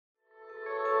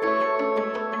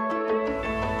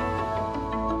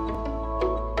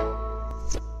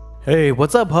Hey,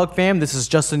 what's up, Hug fam? This is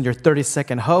Justin, your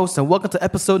 30-second host, and welcome to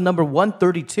episode number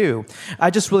 132.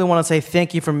 I just really want to say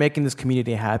thank you for making this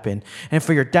community happen, and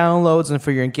for your downloads and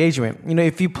for your engagement.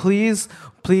 If you please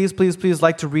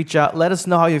like to reach out, let us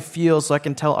know how you feel so I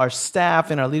can tell our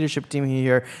staff and our leadership team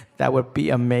here. That would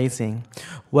be amazing.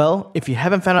 Well, if you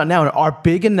haven't found out now, our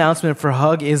big announcement for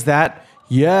Hug is that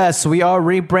yes, we are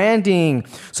rebranding.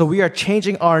 So we are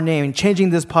changing our name, changing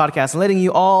this podcast, and letting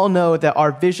you all know that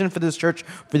our vision for this church,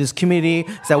 for this community,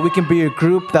 is that we can be a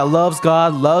group that loves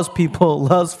God, loves people,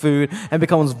 loves food, and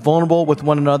becomes vulnerable with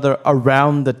one another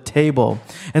around the table.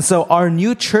 And so our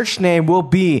new church name will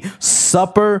be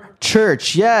Supper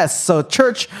Church. Yes, so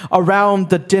church around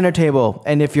the dinner table.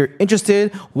 And if you're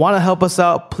interested, want to help us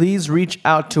out, please reach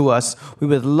out to us. We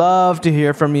would love to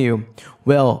hear from you.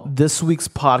 Well, this week's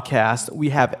podcast, we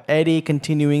have Eddie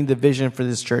continuing the vision for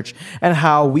this church and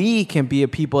how we can be a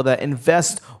people that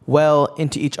invest well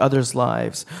into each other's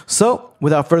lives. So,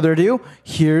 without further ado,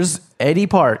 here's Eddie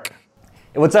Park.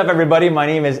 Hey, what's up, everybody? My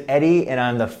name is Eddie, and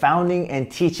I'm the founding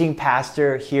and teaching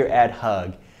pastor here at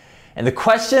Hug. And the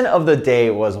question of the day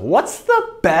was, what's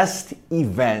the best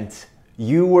event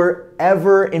you were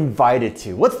ever invited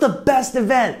to? What's the best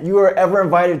event you were ever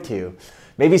invited to?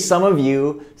 Maybe some of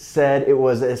you said it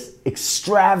was an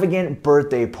extravagant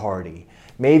birthday party.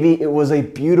 Maybe it was a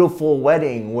beautiful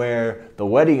wedding where the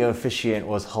wedding officiant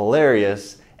was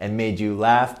hilarious and made you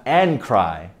laugh and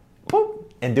cry.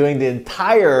 And doing the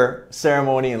entire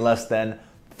ceremony in less than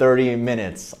 30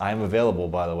 minutes. I'm available,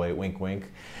 by the way, wink,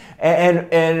 wink.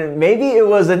 And maybe it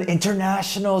was an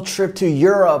international trip to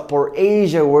Europe or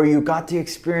Asia where you got to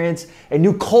experience a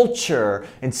new culture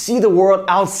and see the world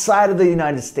outside of the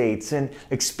United States and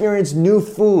experience new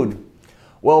food.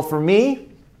 Well, for me,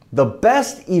 the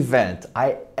best event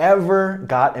I ever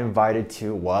got invited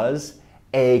to was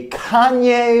a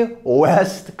Kanye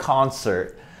West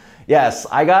concert. Yes,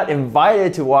 I got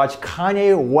invited to watch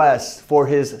Kanye West for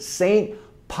his St.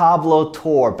 Pablo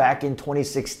tour back in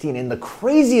 2016. And the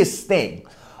craziest thing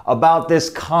about this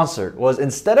concert was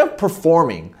instead of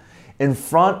performing in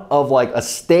front of like a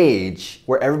stage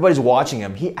where everybody's watching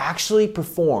him, he actually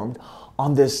performed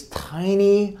on this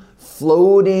tiny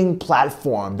floating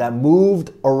platform that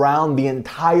moved around the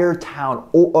entire town,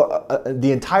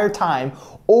 the entire time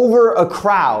over a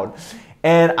crowd.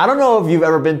 And I don't know if you've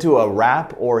ever been to a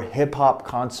rap or hip hop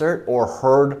concert or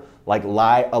heard like a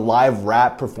live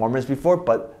rap performance before,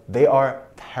 but they are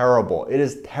terrible. It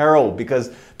is terrible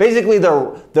because basically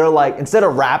they're like, instead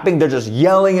of rapping, they're just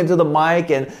yelling into the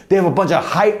mic, and they have a bunch of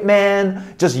hype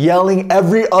man just yelling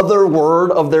every other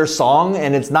word of their song,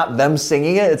 and it's not them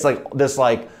singing it. It's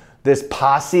like this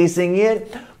posse singing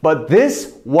it. But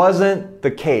this wasn't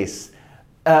the case.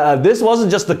 This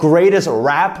wasn't just the greatest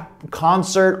rap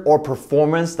concert or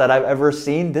performance that I've ever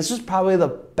seen. This was probably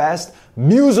the best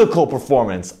musical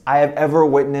performance I have ever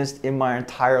witnessed in my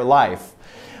entire life.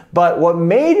 But what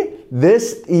made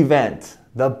this event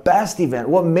the best event,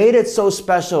 what made it so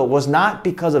special was not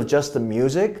because of just the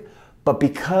music, but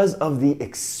because of the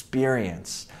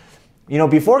experience.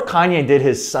 Before Kanye did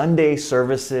his Sunday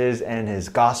services and his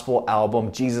gospel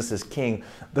album, Jesus is King,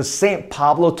 the St.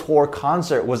 Pablo Tour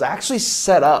concert was actually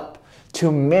set up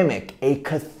to mimic a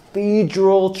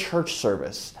cathedral church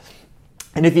service.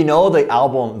 And if you know the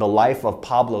album, The Life of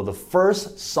Pablo, the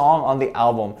first song on the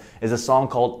album is a song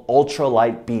called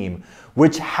Ultralight Beam,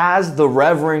 which has the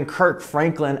Reverend Kirk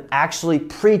Franklin actually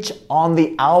preach on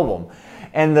the album.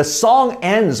 And the song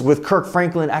ends with Kirk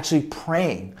Franklin actually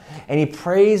praying. And he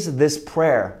prays this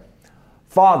prayer.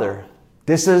 Father,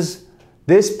 this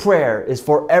prayer is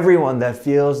for everyone that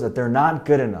feels that they're not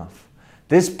good enough.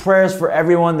 This prayer is for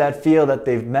everyone that feel that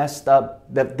they've messed up,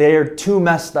 that they're too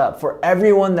messed up. For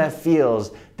everyone that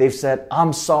feels they've said,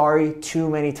 I'm sorry too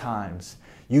many times.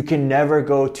 You can never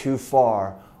go too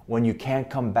far when you can't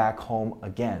come back home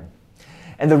again.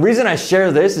 And the reason I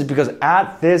share this is because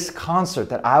at this concert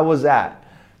that I was at,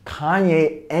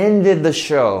 Kanye ended the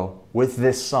show with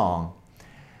this song.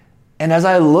 And as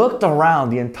I looked around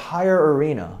the entire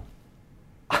arena,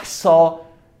 I saw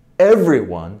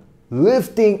everyone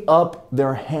lifting up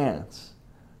their hands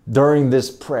during this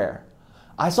prayer.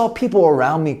 I saw people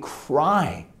around me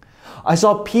crying. I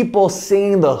saw people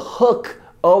singing the hook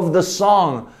of the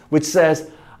song, which says,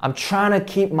 I'm trying to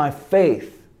keep my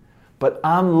faith, but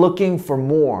I'm looking for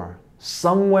more,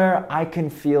 somewhere I can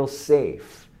feel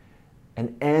safe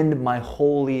and end my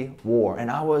holy war. And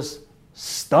I was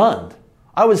stunned.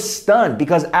 I was stunned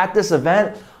because at this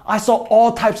event, I saw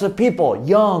all types of people,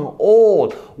 young,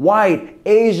 old, white,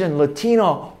 Asian,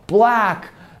 Latino, black,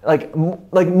 like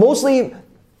mostly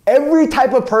every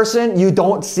type of person you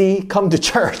don't see come to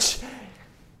church.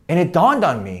 And it dawned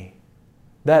on me,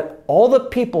 that all the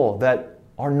people that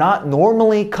are not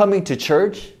normally coming to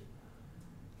church,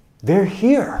 they're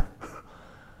here.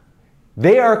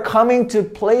 They are coming to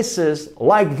places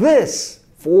like this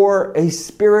for a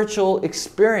spiritual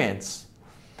experience.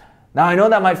 Now, I know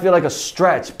that might feel like a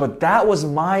stretch, but that was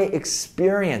my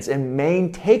experience and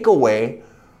main takeaway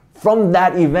from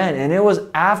that event. And it was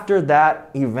after that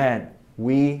event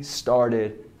we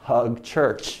started Hug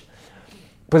Church.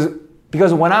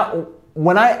 Because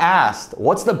when I asked,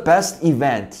 what's the best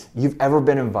event you've ever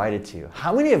been invited to?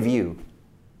 How many of you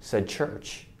said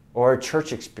church or a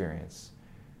church experience?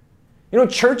 You know,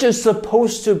 church is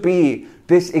supposed to be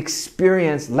this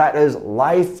experience that is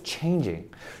life-changing.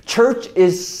 Church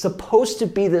is supposed to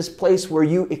be this place where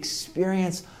you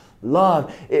experience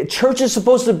love. Church is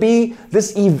supposed to be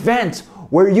this event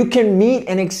where you can meet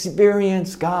and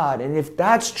experience God. And if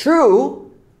that's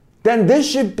true, then this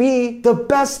should be the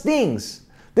best things.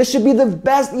 This should be the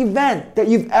best event that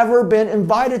you've ever been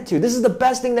invited to. This is the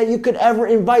best thing that you could ever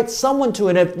invite someone to.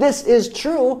 And if this is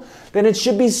true, then it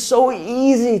should be so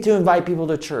easy to invite people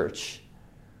to church.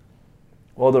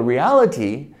 Well, the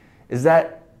reality is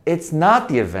that it's not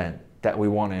the event that we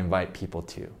want to invite people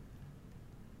to.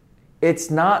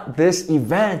 It's not this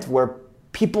event where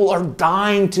people are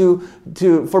dying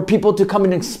for people to come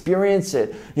and experience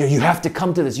it. You know, you have to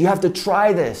come to this. You have to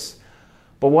try this.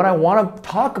 But what I want to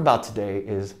talk about today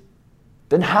is,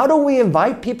 then how do we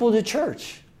invite people to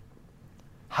church?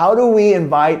 How do we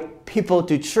invite people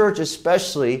to church,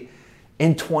 especially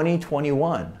in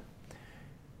 2021?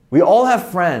 We all have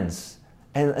friends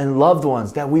and loved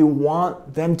ones that we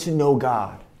want them to know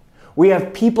God. We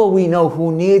have people we know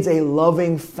who needs a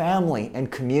loving family and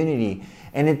community,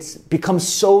 and it's become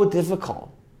so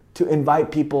difficult to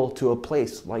invite people to a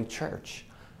place like church.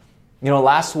 You know,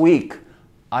 last week,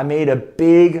 I made a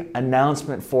big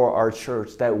announcement for our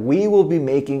church that we will be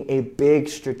making a big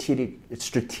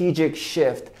strategic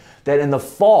shift, that in the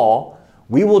fall,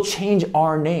 we will change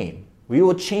our name. We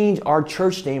will change our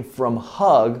church name from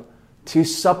Hug to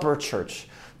Supper Church,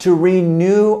 to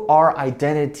renew our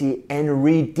identity and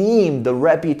redeem the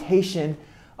reputation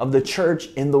of the church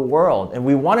in the world. And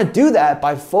we want to do that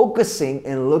by focusing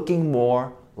and looking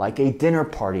more like a dinner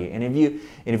party. And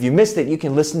if you missed it, you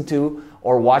can listen to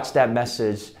or watch that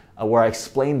message where I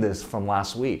explained this from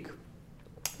last week.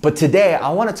 But today,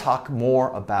 I want to talk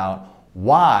more about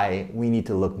why we need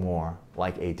to look more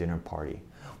like a dinner party.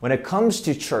 When it comes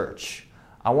to church,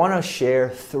 I want to share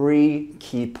 3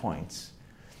 key points.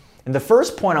 And the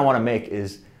first point I want to make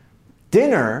is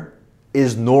dinner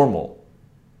is normal.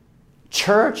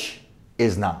 Church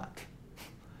is not.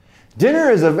 Dinner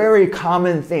is a very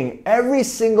common thing. Every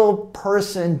single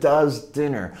person does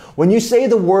dinner. When you say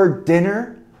the word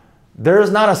dinner,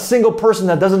 there's not a single person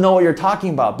that doesn't know what you're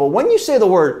talking about. But when you say the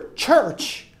word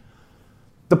church,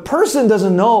 the person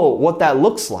doesn't know what that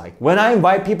looks like. When I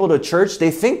invite people to church,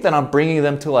 they think that I'm bringing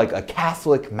them to like a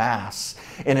Catholic mass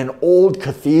in an old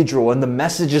cathedral, and the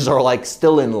messages are like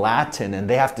still in Latin, and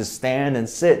they have to stand and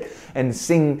sit and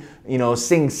sing hymns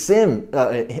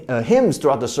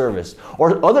throughout the service.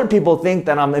 Or other people think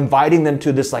that I'm inviting them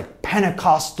to this like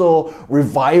Pentecostal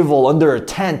revival under a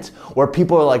tent where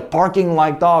people are like barking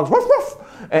like dogs, ruff, ruff,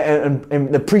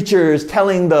 and the preacher is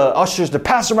telling the ushers to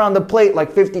pass around the plate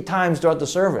like 50 times throughout the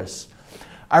service.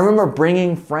 I remember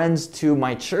bringing friends to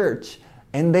my church,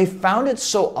 and they found it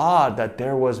so odd that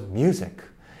there was music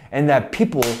and that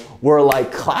people were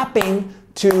like clapping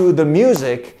to the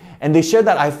music. And they shared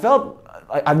that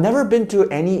I've never been to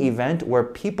any event where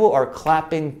people are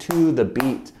clapping to the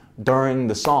beat during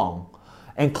the song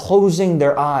and closing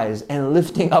their eyes and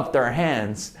lifting up their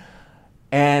hands.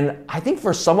 And I think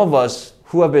for some of us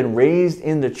who have been raised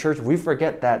in the church, we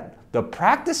forget that the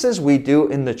practices we do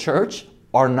in the church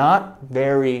are not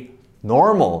very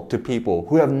normal to people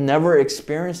who have never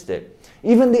experienced it.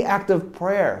 Even the act of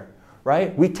prayer,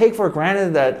 right? We take for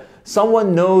granted that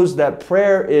someone knows that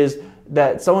prayer is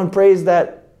that someone prays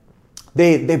that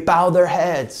they bow their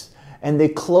heads and they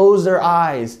close their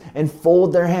eyes and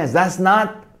fold their hands. That's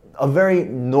not a very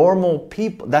normal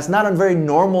That's not a very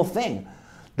normal thing.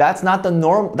 That's not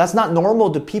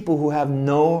normal to people who have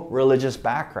no religious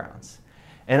backgrounds.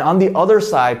 And on the other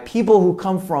side, people who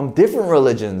come from different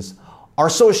religions are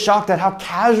so shocked at how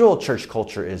casual church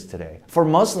culture is today. For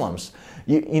Muslims,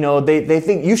 they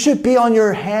think you should be on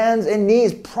your hands and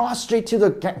knees, prostrate to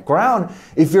the ground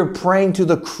if you're praying to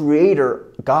the creator,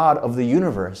 God of the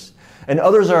universe. And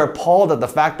others are appalled at the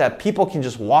fact that people can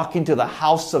just walk into the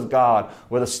house of God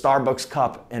with a Starbucks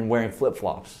cup and wearing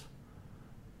flip-flops.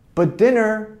 But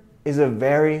dinner is a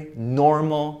very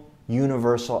normal,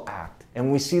 universal act.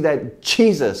 And we see that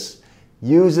Jesus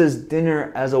uses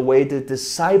dinner as a way to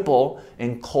disciple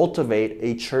and cultivate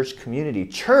a church community.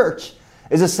 Church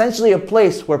is essentially a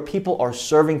place where people are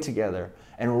serving together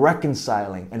and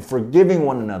reconciling and forgiving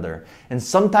one another. And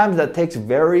sometimes that takes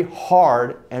very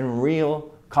hard and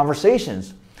real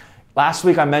conversations. Last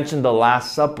week I mentioned the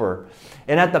Last Supper.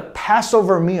 And at the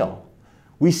Passover meal,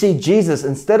 we see Jesus,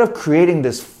 instead of creating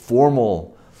this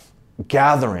formal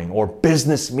gathering or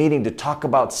business meeting to talk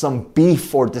about some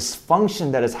beef or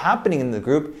dysfunction that is happening in the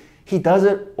group, he does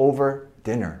it over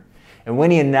dinner. And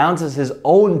when he announces his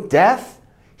own death,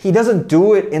 he doesn't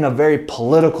do it in a very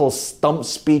political stump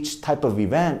speech type of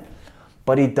event,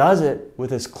 but he does it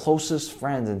with his closest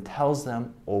friends and tells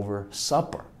them over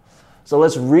supper. So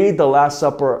let's read the Last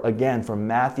Supper again from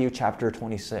Matthew chapter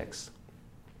 26.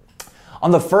 On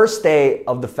the first day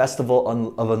of the festival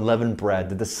of unleavened bread,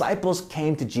 the disciples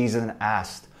came to Jesus and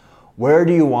asked, Where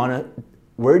do you want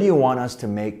us to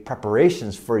make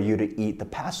preparations for you to eat the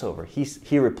Passover?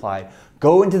 He replied,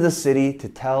 Go into the city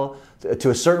to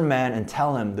a certain man and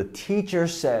tell him, the teacher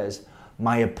says,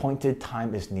 my appointed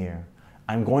time is near.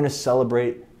 I'm going to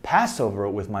celebrate Passover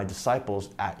with my disciples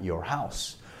at your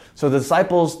house. So the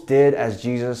disciples did as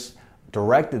Jesus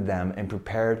directed them and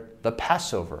prepared the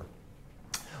Passover.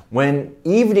 When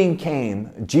evening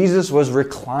came, Jesus was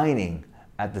reclining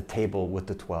at the table with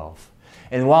the 12.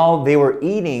 And while they were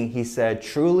eating, he said,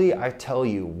 Truly I tell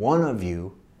you, one of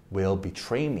you will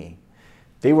betray me.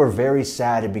 They were very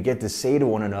sad and began to say to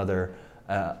one another,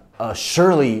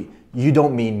 Surely you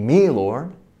don't mean me,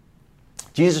 Lord.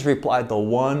 Jesus replied, The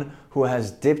one who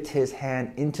has dipped his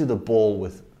hand into the bowl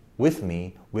with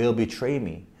me will betray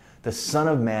me. The Son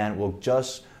of Man will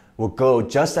go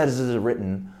just as it is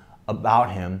written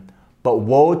about him, but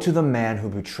woe to the man who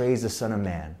betrays the Son of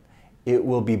Man. It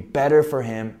will be better for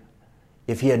him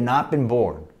if he had not been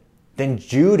born. Then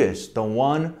Judas, the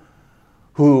one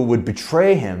who would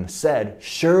betray him, said,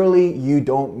 Surely you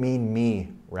don't mean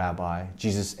me, Rabbi.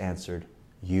 Jesus answered,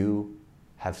 You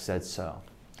have said so.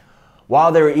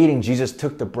 While they were eating, Jesus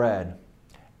took the bread,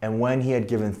 and when he had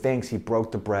given thanks, he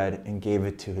broke the bread and gave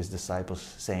it to his disciples,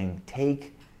 saying,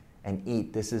 Take and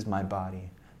eat, this is my body.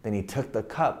 Then he took the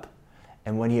cup,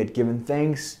 and when he had given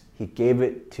thanks, he gave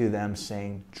it to them,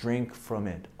 saying, Drink from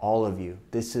it, all of you.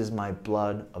 This is my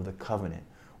blood of the covenant,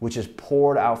 which is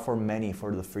poured out for many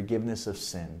for the forgiveness of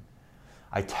sin.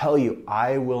 I tell you,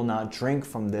 I will not drink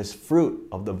from this fruit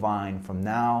of the vine from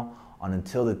now on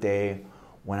until the day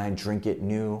when I drink it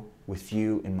new with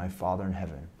you in my Father in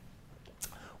heaven.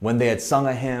 When they had sung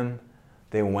a hymn,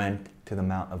 they went to the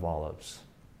Mount of Olives.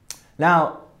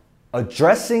 Now,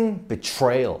 addressing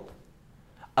betrayal,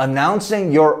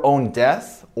 announcing your own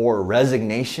death or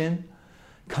resignation,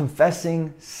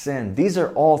 confessing sin. These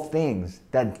are all things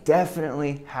that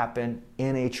definitely happen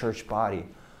in a church body.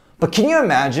 But can you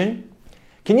imagine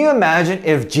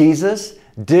if Jesus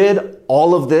did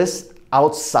all of this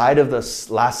outside of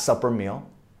the Last Supper meal?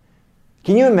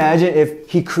 Can you imagine if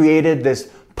he created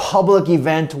this public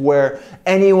event where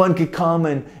anyone could come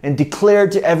and declare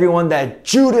to everyone that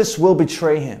Judas will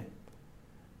betray him?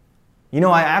 You know,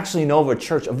 I actually know of a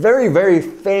church, a very, very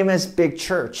famous big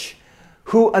church,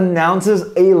 who announces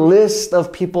a list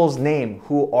of people's name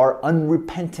who are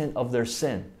unrepentant of their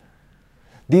sin.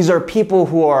 These are people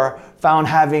who are found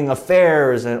having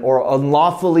affairs or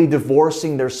unlawfully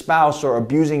divorcing their spouse or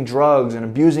abusing drugs and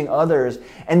abusing others.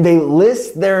 And they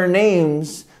list their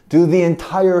names to the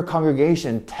entire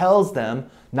congregation, tells them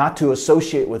not to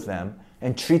associate with them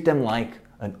and treat them like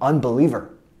an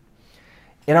unbeliever.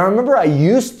 And I remember I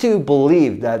used to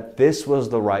believe that this was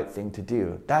the right thing to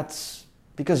do. That's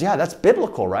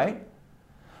biblical, right?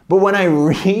 But when I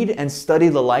read and study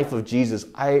the life of Jesus,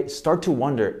 I start to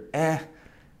wonder,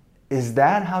 is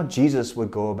that how Jesus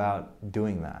would go about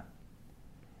doing that?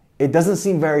 It doesn't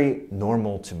seem very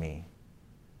normal to me.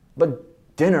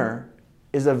 But dinner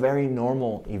is a very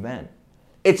normal event.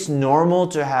 It's normal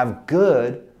to have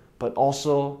good, but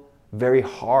also very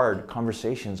hard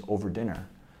conversations over dinner.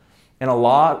 And a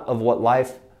lot of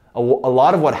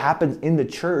what happens in the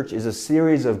church is a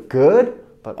series of good,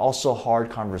 but also hard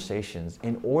conversations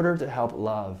in order to help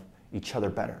love each other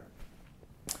better.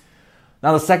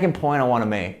 Now, the second point I want to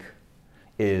make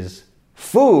is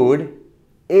food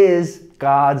is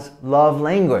God's love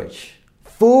language.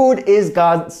 Food is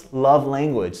God's love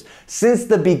language. Since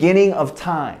the beginning of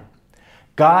time,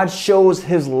 God shows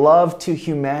his love to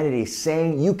humanity,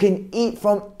 saying you can eat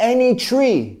from any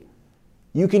tree.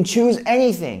 You can choose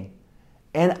anything.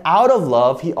 And out of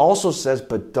love, he also says,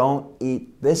 but don't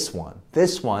eat this one.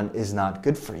 This one is not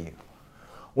good for you.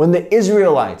 When the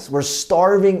Israelites were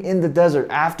starving in the desert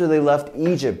after they left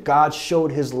Egypt, God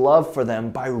showed his love for them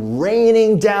by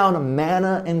raining down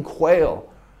manna and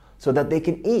quail so that they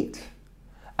can eat.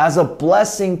 As a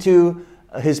blessing to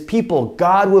his people,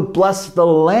 God would bless the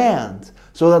land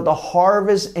so that the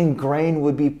harvest and grain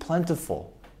would be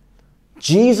plentiful.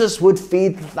 Jesus would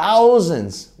feed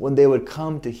thousands when they would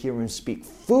come to hear him speak.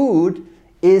 Food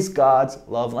is God's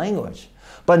love language,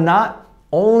 but not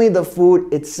only the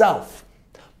food itself.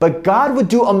 But God would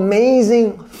do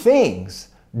amazing things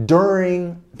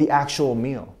during the actual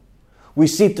meal. We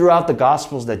see throughout the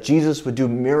Gospels that Jesus would do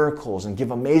miracles and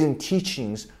give amazing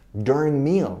teachings during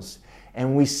meals.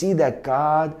 And we see that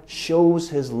God shows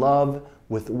his love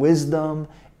with wisdom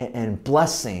and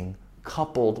blessing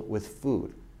coupled with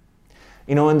food.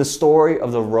 In the story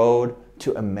of the road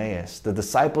to Emmaus, the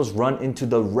disciples run into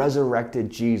the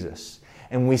resurrected Jesus.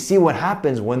 And we see what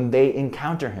happens when they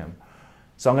encounter him.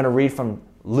 So I'm going to read from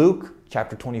Luke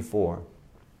chapter 24.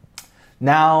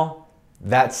 Now,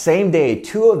 that same day,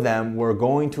 2 of them were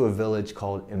going to a village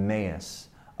called Emmaus,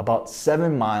 about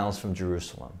 7 miles from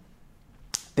Jerusalem.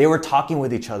 They were talking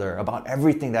with each other about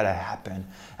everything that had happened.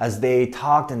 As they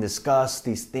talked and discussed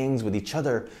these things with each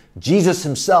other, Jesus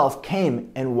himself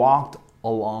came and walked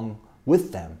along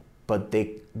with them, but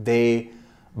they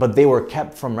were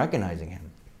kept from recognizing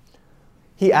him.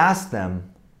 He asked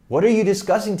them, "What are you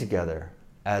discussing together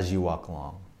as you walk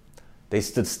along?" They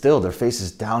stood still, their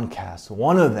faces downcast.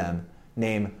 One of them,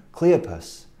 named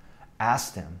Cleopas,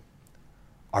 asked him,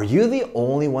 "Are you the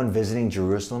only one visiting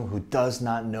Jerusalem who does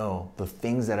not know the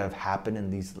things that have happened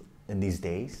in these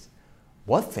days?"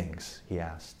 "What things?" he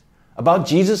asked. "About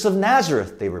Jesus of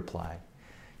Nazareth," they replied.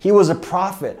 "He was a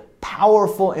prophet,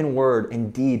 powerful in word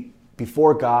and deed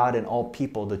before God and all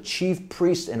people. The chief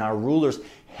priests and our rulers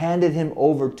handed him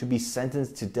over to be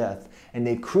sentenced to death, and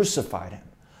they crucified him.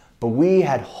 But we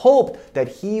had hoped that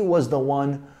he was the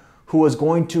one who was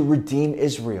going to redeem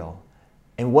Israel.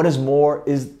 And what is more,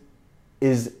 it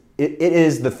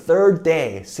is the 3rd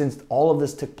day since all of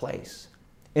this took place.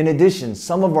 In addition,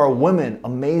 some of our women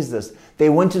amazed us. They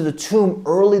went to the tomb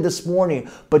early this morning,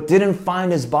 but didn't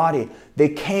find his body. They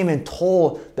came and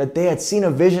told that they had seen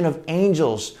a vision of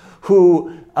angels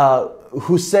who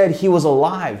said he was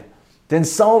alive. Then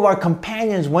some of our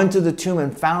companions went to the tomb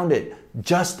and found it,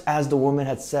 just as the woman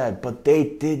had said, but they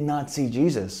did not see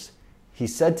Jesus." He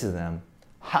said to them,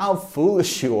 "How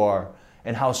foolish you are,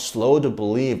 and how slow to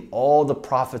believe all the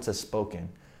prophets have spoken.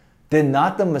 Did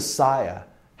not the Messiah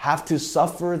have to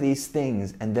suffer these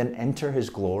things and then enter his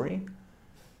glory?"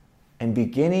 And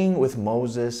beginning with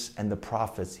Moses and the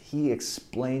prophets, he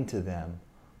explained to them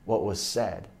what was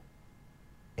said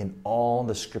in all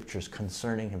the scriptures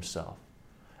concerning himself.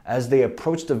 As they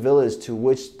approached the village to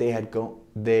which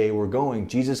they were going,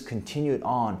 Jesus continued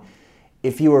on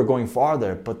if he were going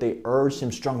farther, but they urged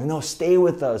him strongly, "No, stay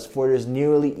with us, for it is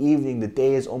nearly evening, the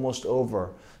day is almost over."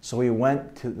 So he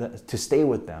went to stay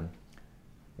with them.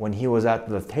 When he was at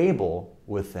the table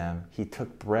with them, he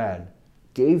took bread,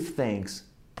 gave thanks,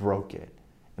 broke it,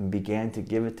 and began to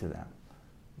give it to them.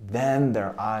 Then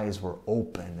their eyes were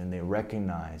opened and they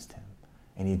recognized him,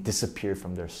 and he disappeared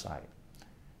from their sight.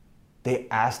 They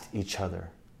asked each other,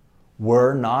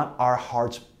 "Were not our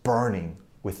hearts burning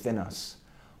within us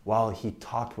while he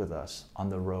talked with us on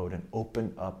the road and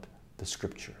opened up the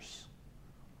scriptures?"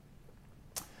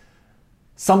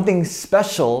 Something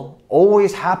special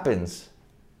always happens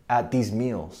at these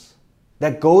meals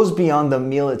that goes beyond the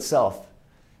meal itself.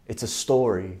 It's a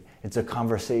story, it's a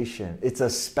conversation, it's a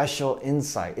special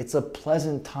insight, it's a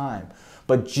pleasant time.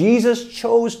 But Jesus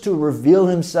chose to reveal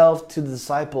himself to the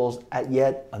disciples at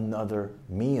yet another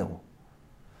meal.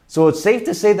 So it's safe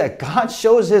to say that God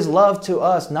shows his love to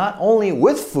us not only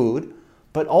with food,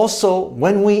 but also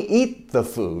when we eat the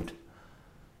food.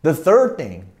 The third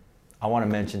thing I want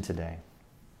to mention today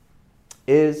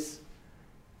is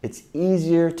it's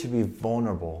easier to be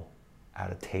vulnerable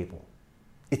at a table.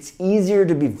 It's easier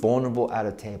to be vulnerable at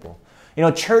a table.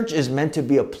 Church is meant to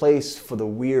be a place for the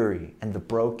weary and the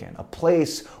broken, a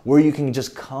place where you can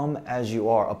just come as you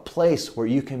are, a place where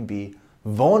you can be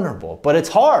vulnerable. But it's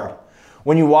hard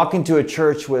when you walk into a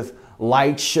church with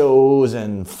light shows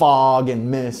and fog and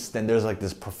mist, and there's like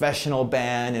this professional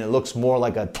band, and it looks more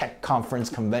like a tech conference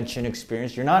convention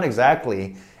experience. You're not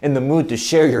exactly in the mood to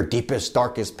share your deepest,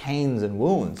 darkest pains and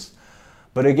wounds.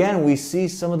 But again, we see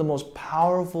some of the most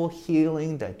powerful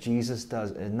healing that Jesus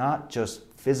does, and not just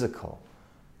physical,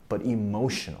 but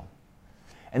emotional.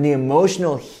 And the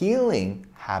emotional healing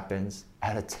happens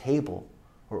at a table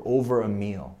or over a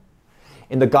meal.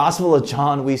 In the Gospel of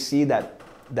John, we see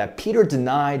that Peter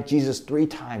denied Jesus 3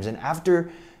 times. And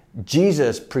after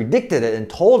Jesus predicted it and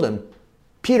told him,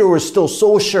 Peter was still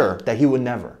so sure that he would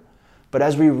never. But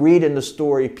as we read in the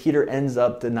story, Peter ends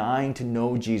up denying to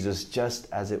know Jesus just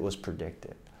as it was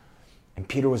predicted. And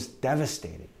Peter was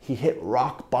devastated. He hit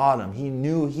rock bottom. He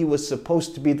knew he was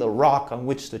supposed to be the rock on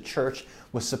which the church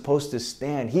was supposed to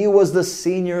stand. He was the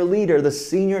senior leader, the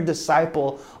senior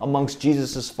disciple amongst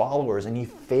Jesus' followers, and he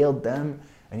failed them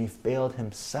and he failed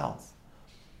himself.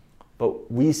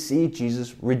 But we see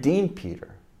Jesus redeem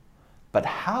Peter. But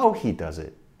how he does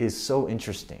it is so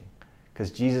interesting,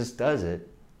 because Jesus does it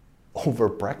over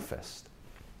breakfast.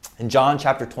 In John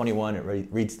chapter 21, it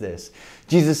reads this.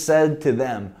 Jesus said to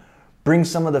them, "Bring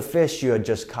some of the fish you had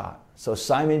just caught." So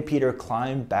Simon Peter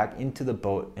climbed back into the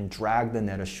boat and dragged the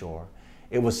net ashore.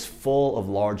 It was full of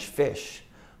large fish,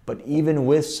 but even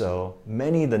with so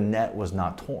many, the net was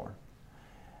not torn.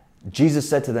 Jesus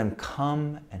said to them,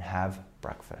 "Come and have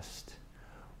breakfast."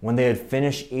 When they had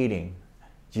finished eating,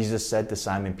 Jesus said to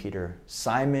Simon Peter,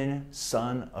 "Simon,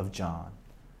 son of John,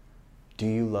 do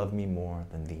you love me more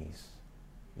than these?"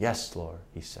 "Yes, Lord,"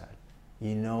 he said.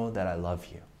 "You know that I love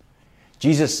you."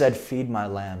 Jesus said, "Feed my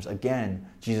lambs." Again,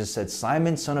 Jesus said,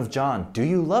 "Simon, son of John, do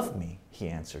you love me?" He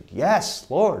answered, "Yes,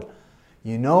 Lord,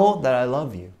 you know that I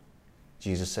love you."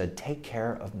 Jesus said, "Take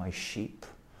care of my sheep."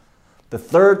 The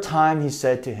third time he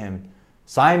said to him,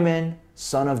 "Simon,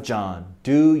 son of John,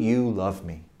 do you love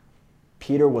me?"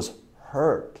 Peter was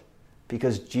hurt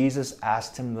because Jesus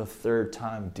asked him the third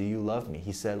time, "Do you love me?"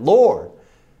 He said, "Lord,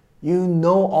 you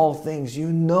know all things.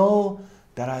 You know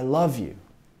that I love you."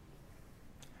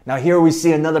 Now here we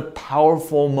see another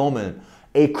powerful moment,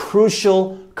 a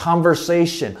crucial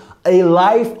conversation, a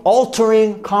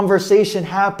life-altering conversation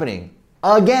happening,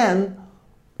 again,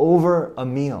 over a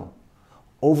meal,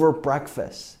 over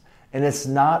breakfast. And it's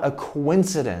not a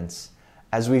coincidence.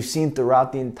 As we've seen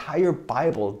throughout the entire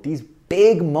Bible, these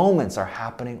big moments are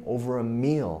happening over a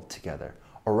meal together,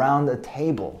 around a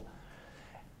table.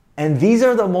 And these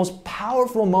are the most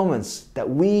powerful moments that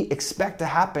we expect to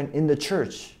happen in the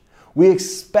church. We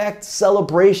expect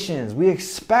celebrations. We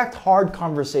expect hard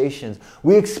conversations.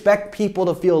 We expect people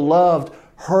to feel loved,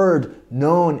 heard,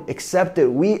 known, accepted.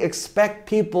 We expect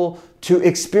people to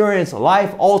experience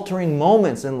life-altering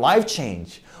moments and life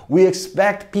change. We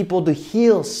expect people to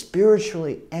heal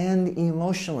spiritually and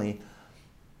emotionally.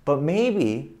 But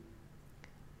maybe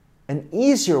an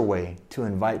easier way to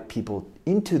invite people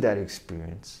into that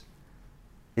experience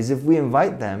is if we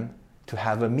invite them to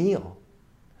have a meal.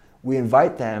 We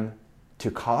invite them to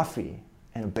coffee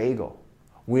and a bagel.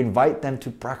 We invite them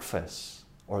to breakfast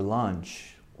or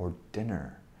lunch or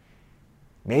dinner.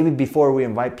 Maybe before we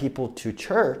invite people to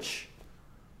church,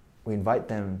 we invite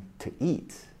them to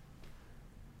eat.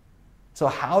 So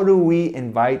how do we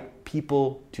invite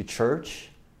people to church?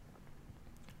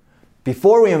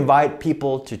 Before we invite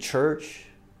people to church,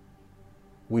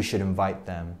 we should invite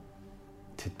them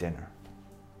to dinner.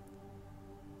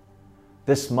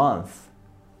 This month,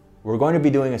 we're going to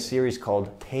be doing a series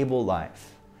called Table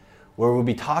Life, where we'll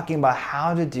be talking about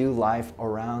how to do life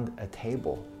around a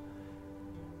table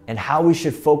and how we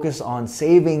should focus on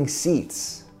saving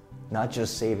seats, not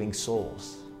just saving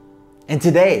souls. And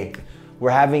today,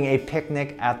 we're having a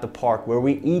picnic at the park where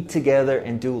we eat together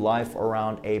and do life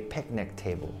around a picnic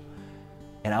table.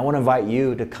 And I want to invite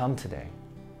you to come today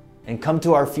and come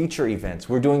to our future events.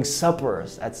 We're doing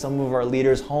suppers at some of our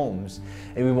leaders' homes,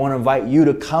 and we want to invite you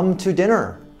to come to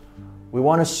dinner. We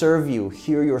want to serve you,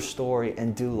 hear your story,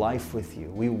 and do life with you.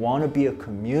 We want to be a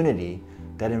community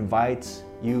that invites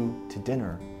you to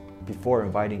dinner before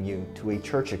inviting you to a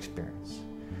church experience.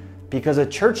 Because a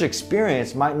church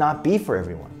experience might not be for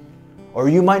everyone, or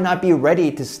you might not be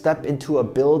ready to step into a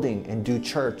building and do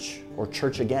church or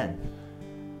church again.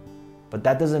 But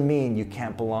that doesn't mean you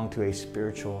can't belong to a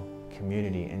spiritual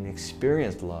community and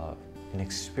experience love and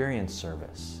experience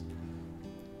service.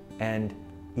 And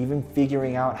even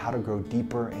figuring out how to grow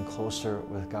deeper and closer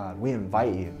with God. We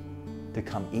invite you to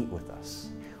come eat with us.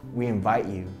 We invite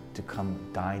you to come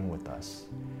dine with us.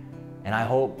 And I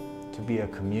hope to be a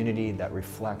community that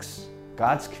reflects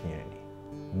God's community,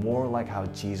 more like how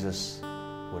Jesus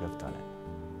would have done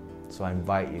it. So I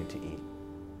invite you to eat.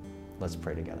 Let's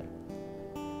pray together.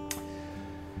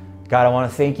 God, I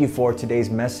want to thank you for today's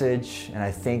message, and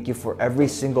I thank you for every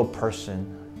single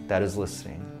person that is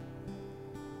listening.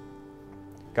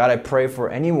 God, I pray for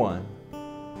anyone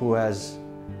who has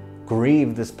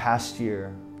grieved this past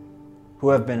year, who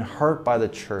have been hurt by the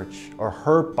church or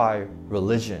hurt by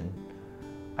religion.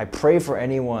 I pray for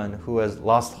anyone who has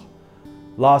lost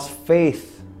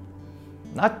faith,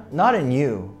 not in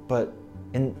you, but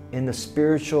in the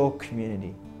spiritual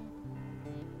community.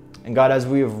 And God, as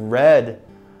we have read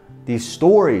these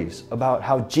stories about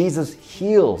how Jesus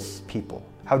heals people,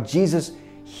 how Jesus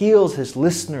heals his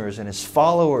listeners and his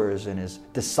followers and his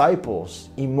disciples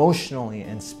emotionally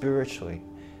and spiritually.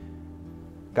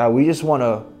 God, we just want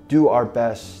to do our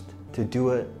best to do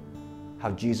it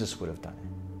how Jesus would have done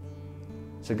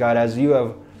it. So God, as you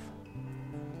have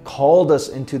called us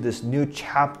into this new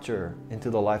chapter into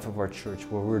the life of our church,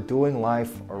 where we're doing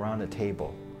life around a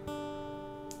table,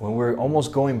 when we're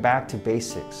almost going back to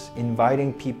basics,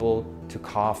 inviting people to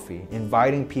coffee,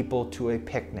 inviting people to a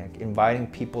picnic, inviting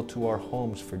people to our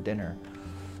homes for dinner,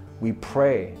 we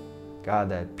pray, God,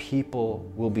 that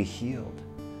people will be healed,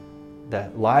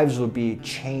 that lives will be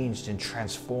changed and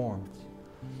transformed,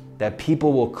 that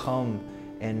people will come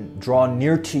and draw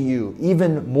near to you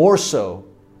even more so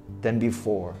than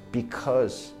before,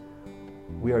 because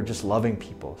we are just loving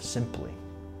people simply.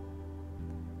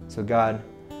 So God,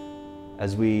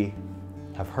 as we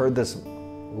have heard this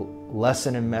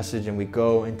lesson and message and we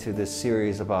go into this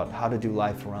series about how to do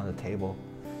life around the table,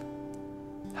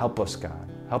 help us, God.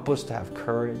 Help us to have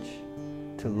courage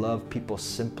to love people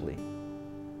simply,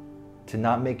 to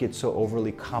not make it so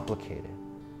overly complicated,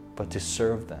 but to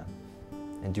serve them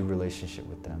and do relationship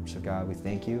with them. So God, we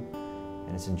thank you,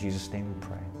 and it's in Jesus' name we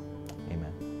pray.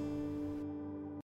 Amen.